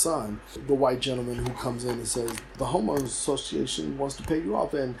Raising the Sun. The white gentleman who comes in and says, the homeowners association wants to pay you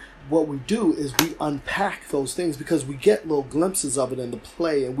off. And what we do is we unpack those things because we get little glimpses of it in the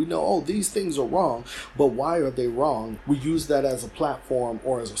play and we know, oh, these things are wrong, but why are they wrong? We use that as a platform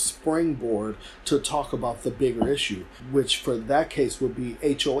or as a springboard to talk about the bigger issue, which for that case would be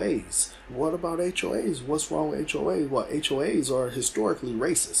HOAs. What about HOAs? What's wrong with HOAs? Well, HOAs are historically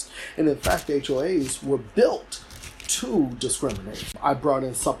racist. And in fact, HOAs were built to discriminate. I brought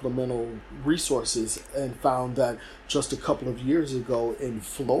in supplemental resources and found that just a couple of years ago in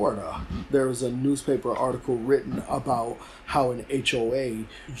Florida, there was a newspaper article written about how an HOA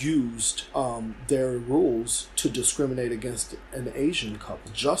used their rules to discriminate against an Asian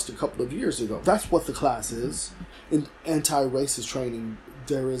couple just a couple of years ago. That's what the class is. In anti-racist training,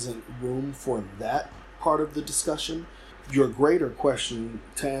 there isn't room for that part of the discussion. Your greater question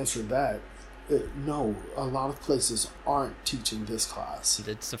to answer that, no, a lot of places aren't teaching this class.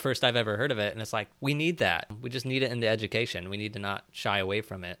 It's the first I've ever heard of it, and it's like, we need that. We just need it in the education. We need to not shy away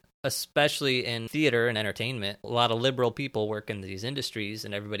from it. Especially in theater and entertainment, a lot of liberal people work in these industries,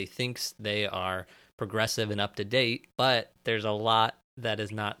 and everybody thinks they are progressive and up to date, but there's a lot that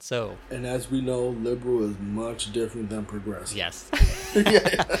is not so. And as we know, liberal is much different than progressive. Yes.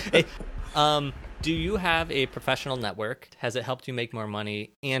 Yeah. Hey, do you have a professional network? Has it helped you make more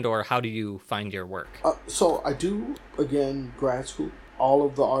money? And or how do you find your work? So I do, again, grad school. All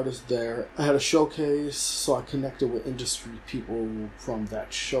of the artists there. I had a showcase, so I connected with industry people from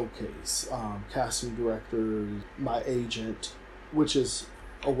that showcase. Casting directors, my agent, which is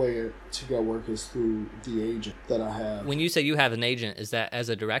a way to get work is through the agent that I have. When you say you have an agent, is that as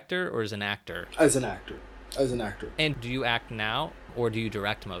a director or as an actor? As an actor. And do you act now, or do you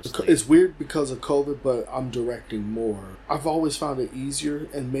direct mostly? It's weird because of COVID, but I'm directing more. I've always found it easier,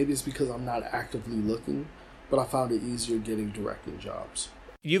 and maybe it's because I'm not actively looking, but I found it easier getting directing jobs.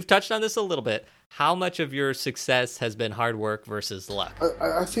 You've touched on this a little bit. How much of your success has been hard work versus luck?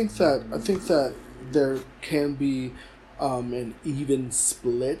 I think that there can be an even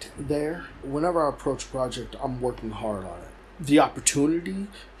split there. Whenever I approach a project, I'm working hard on it. The opportunity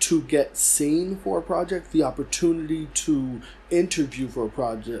to get seen for a project, the opportunity to interview for a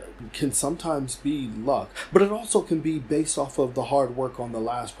project can sometimes be luck, but it also can be based off of the hard work on the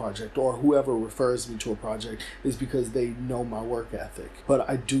last project, or whoever refers me to a project is because they know my work ethic. But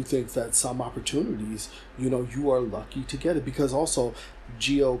I do think that some opportunities, you are lucky to get it, because also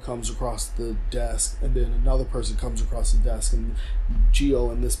Geo comes across the desk and then another person comes across the desk, and Geo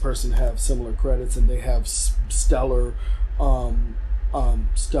and this person have similar credits and they have stellar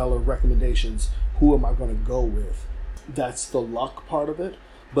recommendations. Who am I going to go with? That's the luck part of it.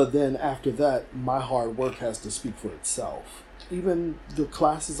 But then after that, my hard work has to speak for itself. Even the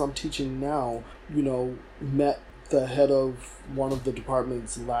classes I'm teaching now, met the head of one of the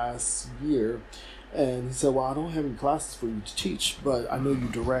departments last year, and he said, well, I don't have any classes for you to teach, but I know you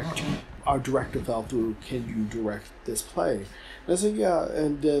direct. Our director fell through. Can you direct this play? And I said, yeah.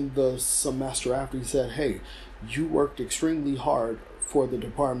 And then the semester after, he said, hey, you worked extremely hard for the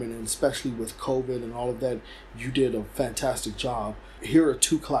department, and especially with COVID and all of that, you did a fantastic job. Here are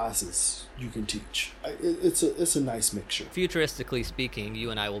 2 classes you can teach. It's a nice mixture. Futuristically speaking,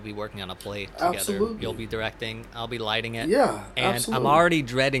 you and I will be working on a play together. Absolutely. You'll be directing, I'll be lighting it. Yeah, and absolutely. I'm already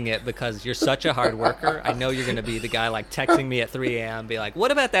dreading it because you're such a hard worker. I know you're going to be the guy texting me at 3 a.m. be like,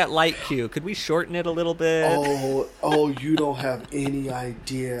 what about that light cue? Could we shorten it a little bit? Oh, you don't have any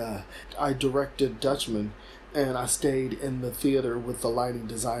idea. I directed Dutchman, and I stayed in the theater with the lighting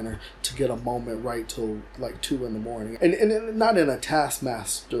designer to get a moment right till 2 in the morning. And not in a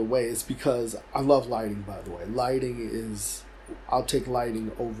taskmaster way. It's because I love lighting, by the way. I'll take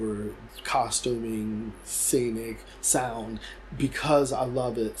lighting over costuming, scenic, sound, because I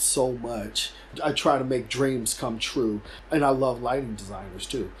love it so much. I try to make dreams come true. And I love lighting designers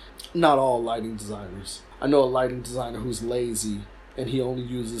too. Not all lighting designers. I know a lighting designer who's lazy and he only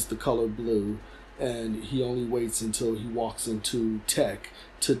uses the color blue, and he only waits until he walks into tech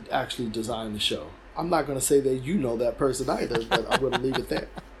to actually design the show. I'm not going to say that you know that person either, but I'm going to leave it there.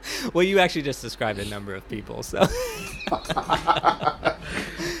 Well, you actually just described a number of people, so.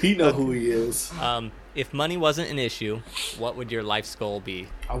 He know who he is. If money wasn't an issue, what would your life's goal be?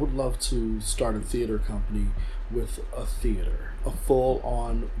 I would love to start a theater company with a theater, a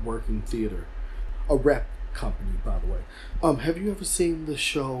full-on working theater, a rep company, by the way. Have you ever seen the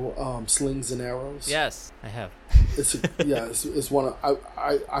show Slings and Arrows? Yes, I have. It's one of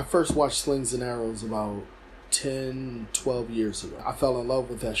I first watched Slings and Arrows about 10, 12 years ago. I fell in love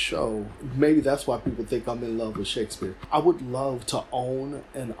with that show. Maybe that's why people think I'm in love with Shakespeare. I would love to own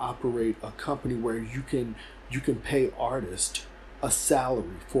and operate a company where you can you can pay artists a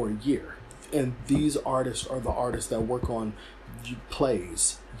salary for a year. And these artists are the artists that work on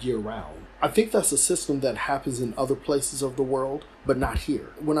plays year round. I think that's a system that happens in other places of the world, but not here.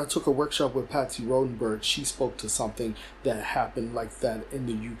 When I took a workshop with Patsy Rodenberg, she spoke to something that happened like that in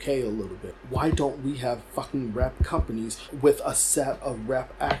the UK a little bit. Why don't we have fucking rep companies with a set of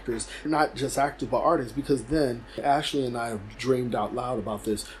rep actors, not just actors, but artists? Because then Ashley and I have dreamed out loud about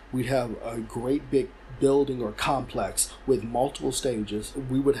this. We'd have a great big building or complex with multiple stages.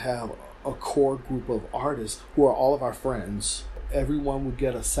 We would have a core group of artists who are all of our friends. Everyone would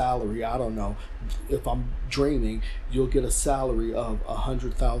get a salary. I don't know, if I'm dreaming, you'll get a salary of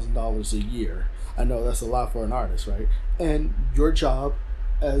 $100,000 a year. I know that's a lot for an artist, right? And your job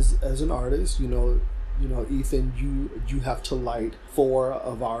as an artist, Ethan, you have to light 4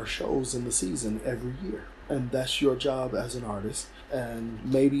 of our shows in the season every year. And that's your job as an artist. And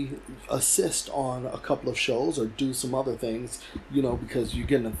maybe assist on a couple of shows or do some other things, because you're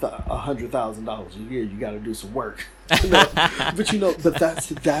getting $100,000 a year. You got to do some work. But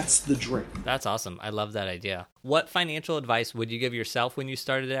that's the dream. That's awesome. I love that idea. What financial advice would you give yourself when you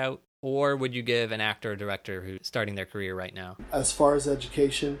started out, or would you give an actor or director who's starting their career right now? As far as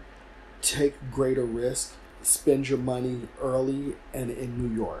education, take greater risk. Spend your money early and in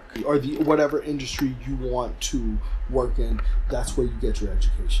New York, or whatever industry you want to work in. That's where you get your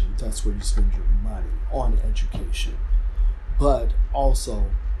education. That's where you spend your money on education. But also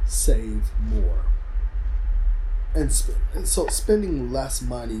save more. And so spending less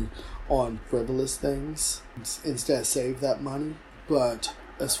money on frivolous things, instead save that money. But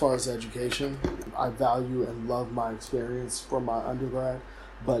as far as education, I value and love my experience from my undergrad.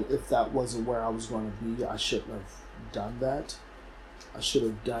 But if that wasn't where I was going to be, I shouldn't have done that. I should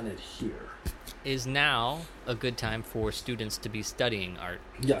have done it here. Is now a good time for students to be studying art?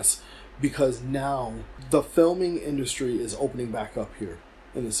 Yes, because now the filming industry is opening back up here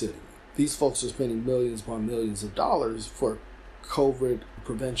in the city. These folks are spending millions upon millions of dollars for COVID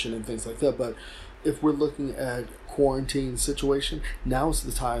prevention and things like that. But if we're looking at quarantine situation, now's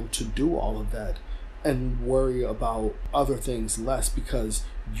the time to do all of that and worry about other things less, because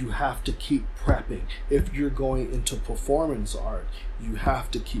you have to keep prepping. If you're going into performance art, you have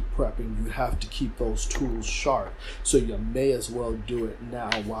to keep prepping. You have to keep those tools sharp. So you may as well do it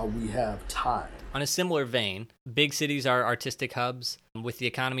now while we have time. On a similar vein, big cities are artistic hubs. With the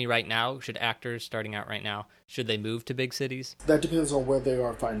economy right now, should actors starting out right now, should they move to big cities? That depends on where they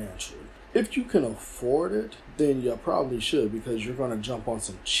are financially. If you can afford it, then you probably should, because you're going to jump on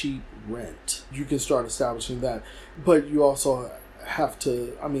some cheap rent. You can start establishing that, but you also have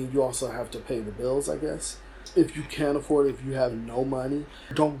to pay the bills, I guess. If you can't afford it, if you have no money,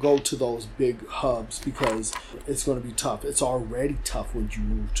 don't go to those big hubs, because it's going to be tough. It's already tough when you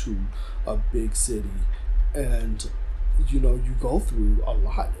move to a big city, and you go through a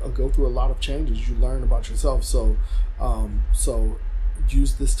lot of changes. You learn about yourself. So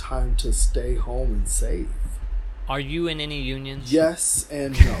use this time to stay home and save. Are you in any unions? Yes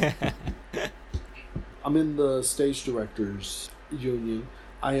and no. I'm in the stage directors union.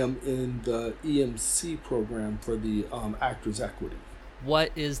 I am in the EMC program for the Actors Equity.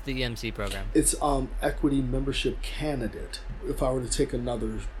 What is the EMC program? It's Equity Membership Candidate. If I were to take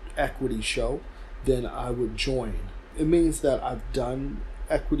another equity show, then I would join. It means that I've done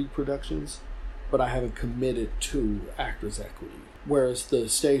equity productions, but I haven't committed to Actors Equity. Whereas the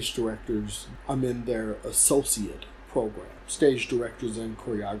stage directors, I'm in their associate program, Stage Directors and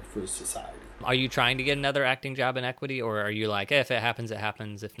Choreographers Society. Are you trying to get another acting job in equity, or are you like, if it happens, it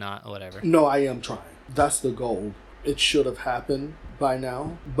happens, if not, whatever? No, I am trying. That's the goal. It should have happened by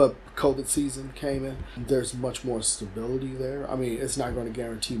now, but COVID season came in. There's much more stability there. I mean, it's not going to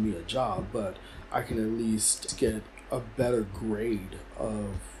guarantee me a job, but I can at least get a better grade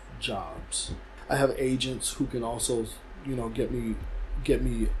of jobs. I have agents who can also, get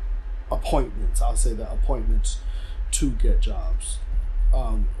me appointments. I'll say that, appointments to get jobs,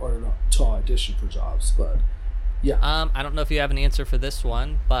 or to audition for jobs. But yeah. I don't know if you have an answer for this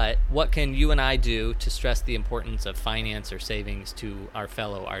one, but what can you and I do to stress the importance of finance or savings to our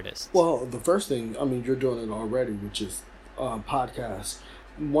fellow artists? Well, the first thing, you're doing it already, which is podcasts.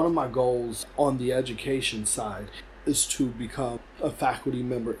 One of my goals on the education side is to become a faculty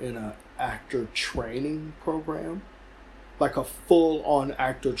member in an actor training program, like a full-on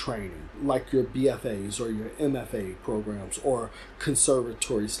actor training, like your BFAs or your MFA programs or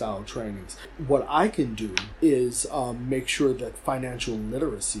conservatory-style trainings. What I can do is make sure that financial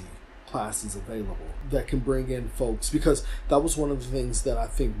literacy class is available that can bring in folks, because that was one of the things that I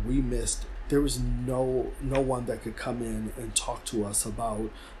think we missed. There was no one that could come in and talk to us about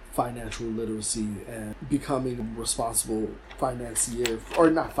financial literacy and becoming a responsible financier, or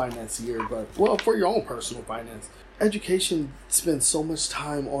not financier, but well, for your own personal finance. Education spends so much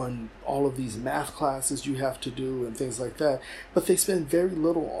time on all of these math classes you have to do and things like that, but they spend very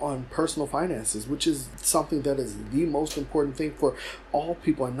little on personal finances, which is something that is the most important thing for all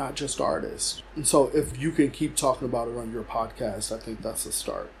people and not just artists. And so if you can keep talking about it on your podcast, I think that's a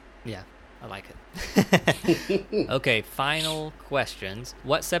start. Yeah, I like it. Okay, final questions.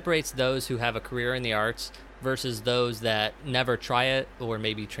 What separates those who have a career in the arts versus those that never try it or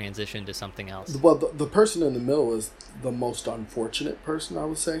maybe transition to something else? Well, the person in the middle is the most unfortunate person, I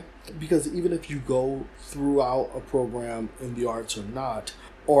would say, because even if you go throughout a program in the arts or not,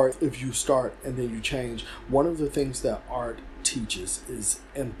 or if you start and then you change, one of the things that art teaches is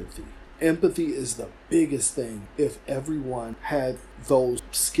empathy. Empathy is the biggest thing. If everyone had those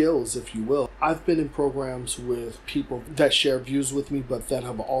skills, if you will. I've been in programs with people that share views with me, but that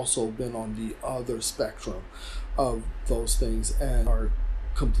have also been on the other spectrum of those things and are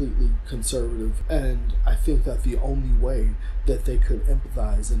completely conservative. And I think that the only way that they could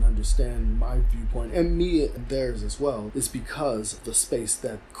empathize and understand my viewpoint, and me and theirs as well, is because of the space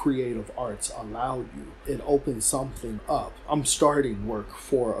that creative arts allow you. It opens something up. I'm starting work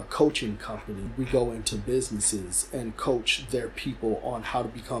for a coaching company. We go into businesses and coach their people on how to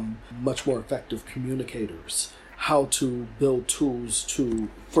become much more effective communicators, how to build tools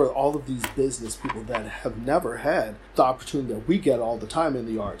for all of these business people that have never had the opportunity that we get all the time in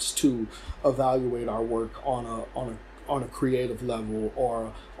the arts to evaluate our work on a creative level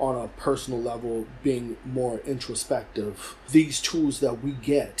or on a personal level, being more introspective. These tools that we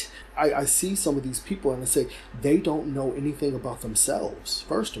get, I see some of these people and I say they don't know anything about themselves.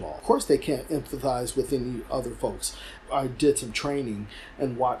 First of all, of course they can't empathize with any other folks. I did some training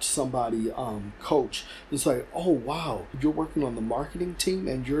and watched somebody coach. It's like, oh wow, you're working on the marketing team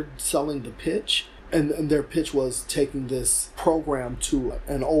and you're selling the pitch. And their pitch was taking this program to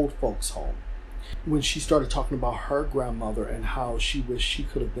an old folks home. When she started talking about her grandmother and how she wished she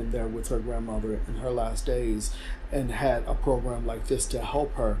could have been there with her grandmother in her last days and had a program like this to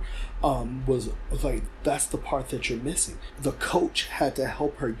help her, was like, that's the part that you're missing. The coach had to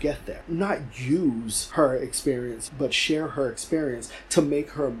help her get there. Not use her experience, but share her experience to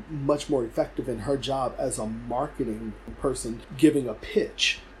make her much more effective in her job as a marketing person giving a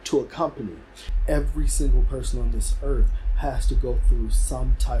pitch to a company. Every single person on this earth has to go through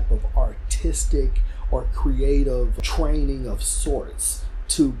some type of artistic or creative training of sorts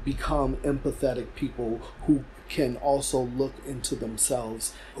to become empathetic people who can also look into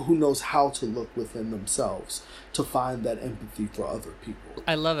themselves, who knows how to look within themselves to find that empathy for other people.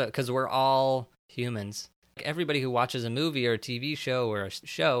 I love it because we're all humans. Everybody who watches a movie or a TV show or a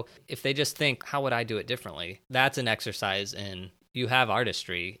show, if they just think, how would I do it differently? That's an exercise in you have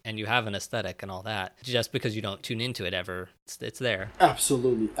artistry and you have an aesthetic and all that. Just because you don't tune into it ever, it's there.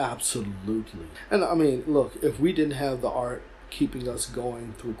 Absolutely. And I mean, look, if we didn't have the art keeping us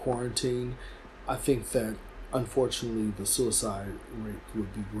going through quarantine, I think that unfortunately the suicide rate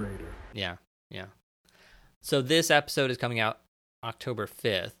would be greater. Yeah. So this episode is coming out October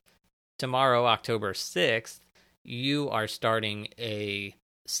 5th. Tomorrow, October 6th, you are starting a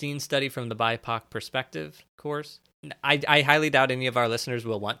scene study from the BIPOC perspective course. I highly doubt any of our listeners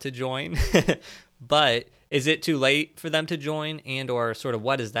will want to join, but is it too late for them to join, and or sort of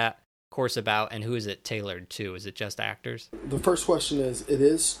what is that course about and who is it tailored to? Is it just actors? The first question is, it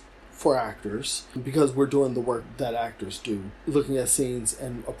is for actors because we're doing the work that actors do, looking at scenes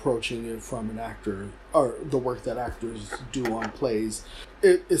and approaching it from an actor, or the work that actors do on plays.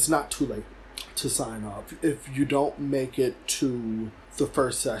 It's not too late to sign up. If you don't make it to the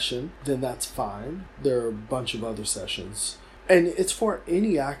first session, then that's fine. There are a bunch of other sessions. And it's for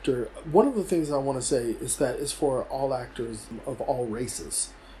any actor. One of the things I want to say is that it's for all actors of all races.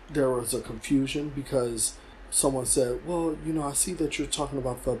 There was a confusion because someone said, well, I see that you're talking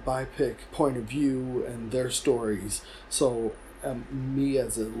about the BIPOC point of view and their stories. So me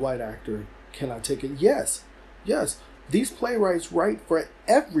as a white actor, can I take it? Yes. These playwrights write for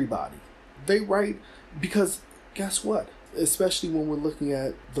everybody. They write because guess what? Especially when we're looking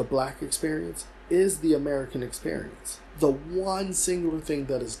at the Black experience, is the American experience. The one singular thing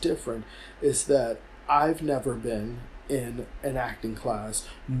that is different is that I've never been in an acting class,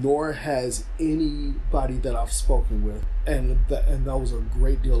 nor has anybody that I've spoken with, and that was a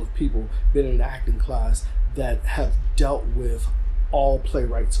great deal of people, been in an acting class that have dealt with all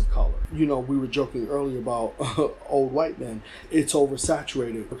playwrights of color. We were joking earlier about old white men. It's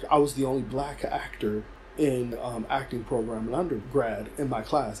oversaturated. I was the only Black actor in acting program in undergrad in my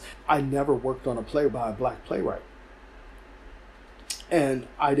class. I never worked on a play by a Black playwright. And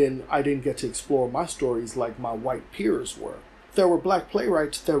I didn't get to explore my stories like my white peers were. There were black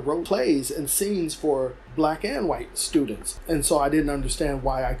playwrights that wrote plays and scenes for black and white students. And so I didn't understand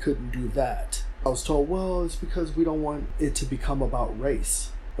why I couldn't do that. I was told, well, it's because we don't want it to become about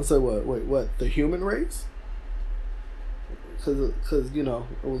race. I was like, what, the human race? Because you know,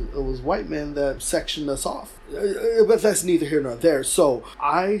 it was white men that sectioned us off. But that's neither here nor there. So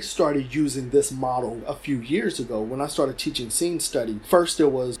I started using this model a few years ago when I started teaching scene study. First, there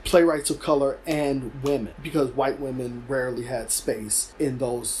was playwrights of color and women, because white women rarely had space in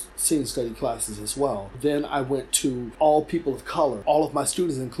those scene study classes as well. Then I went to all people of color. All of my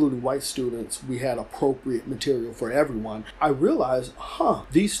students, including white students, we had appropriate material for everyone. I realized,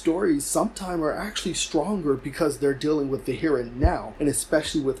 these stories sometimes are actually stronger because they're dealing with the here and now. And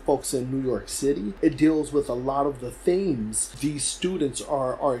especially with folks in New York City, it deals with a lot of the themes these students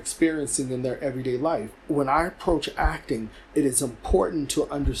are experiencing in their everyday life. When I approach acting, it is important to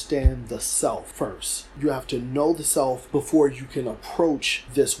understand the self first. You have to know the self before you can approach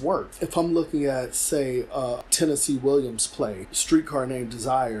this work. If I'm looking at, say, a Tennessee Williams play, Streetcar Named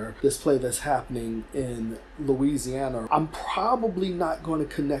Desire, this play that's happening in Louisiana, I'm probably not going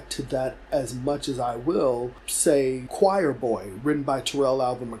to connect to that as much as I will, say, Choir Boy, written by Terrell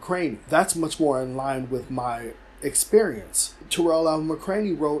Alvin McCraney. That's much more in line with my experience. Terrell Alvin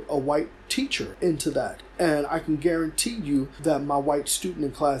McCraney wrote a white teacher into that. And I can guarantee you that my white student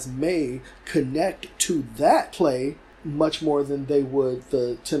in class may connect to that play much more than they would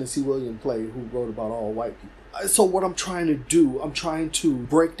the Tennessee Williams play who wrote about all white people. So what I'm trying to do, I'm trying to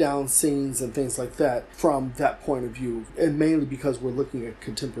break down scenes and things like that from that point of view, and mainly because we're looking at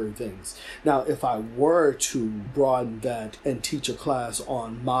contemporary things. Now, if I were to broaden that and teach a class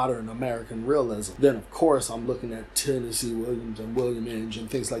on modern American realism, then of course I'm looking at Tennessee Williams and William Inge and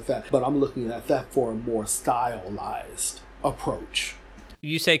things like that, but I'm looking at that for a more stylized approach.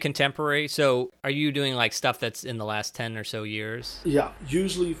 You say contemporary, so are you doing like stuff that's in the last 10 or so years? Yeah,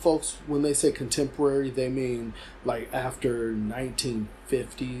 usually folks, when they say contemporary, they mean like after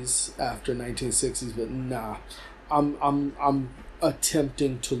 1950s, after 1960s, but nah, I'm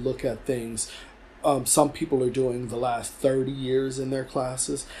attempting to look at things. Some people are doing the last 30 years in their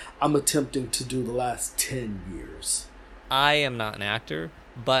classes. I'm attempting to do the last 10 years. I am not an actor,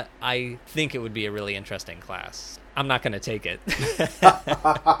 but I think it would be a really interesting class. I'm not going to take it.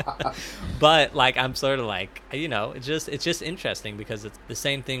 But like, I'm sort of like, you know, it's just interesting because it's the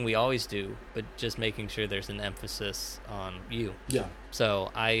same thing we always do, but just making sure there's an emphasis on you. Yeah.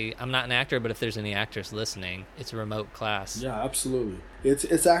 So I'm not an actor, but if there's any actors listening, it's a remote class. Yeah, absolutely.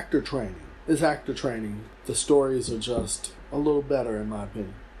 It's actor training. It's actor training. The stories are just a little better in my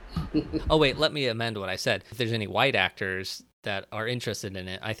opinion. Oh, wait, let me amend what I said. If there's any white actors that are interested in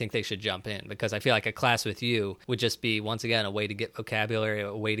it, I think they should jump in, because I feel like a class with you would just be, once again, a way to get vocabulary,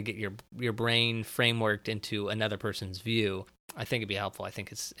 a way to get your brain frameworked into another person's view. I think it'd be helpful. I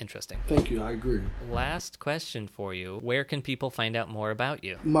think it's interesting. Thank you. I agree. Last question for you. Where can people find out more about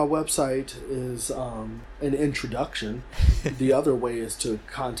you? My website is an introduction. The other way is to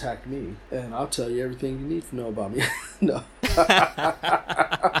contact me, and I'll tell you everything you need to know about me. No.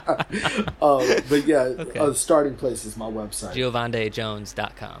 But yeah, okay. Starting place is my website.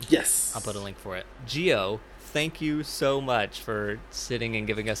 GiovandeJones.com. Yes. I'll put a link for it. Gio, thank you so much for sitting and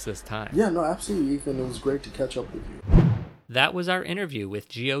giving us this time. Yeah, no, absolutely, Ethan. It was great to catch up with you. That was our interview with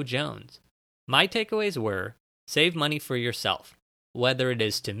Gio Jones. My takeaways were, save money for yourself. Whether it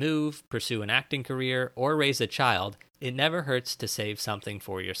is to move, pursue an acting career, or raise a child, it never hurts to save something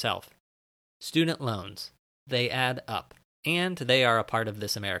for yourself. Student loans. They add up, and they are a part of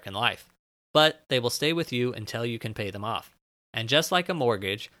this American life. But they will stay with you until you can pay them off. And just like a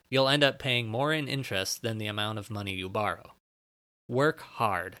mortgage, you'll end up paying more in interest than the amount of money you borrow. Work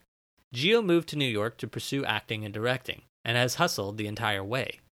hard. Gio moved to New York to pursue acting and directing, and has hustled the entire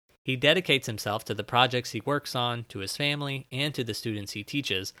way. He dedicates himself to the projects he works on, to his family, and to the students he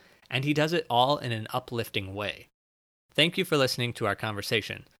teaches, and he does it all in an uplifting way. Thank you for listening to our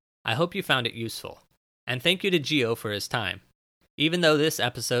conversation. I hope you found it useful. And thank you to Gio for his time. Even though this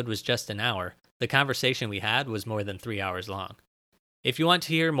episode was just an hour, the conversation we had was more than 3 hours long. If you want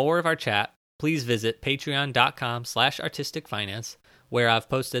to hear more of our chat, please visit patreon.com/artisticfinance, where I've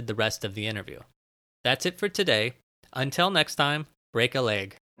posted the rest of the interview. That's it for today. Until next time, break a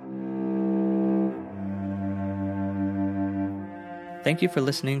leg. Thank you for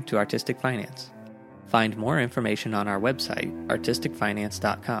listening to Artistic Finance. Find more information on our website,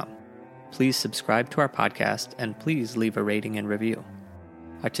 artisticfinance.com. Please subscribe to our podcast and please leave a rating and review.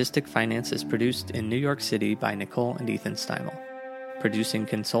 Artistic Finance is produced in New York City by Nicole and Ethan Steimel. Producing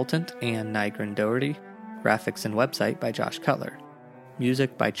consultant Ann Nygren Doherty. Graphics and website by Josh Cutler.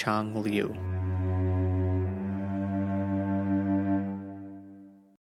 music by Chang Liu.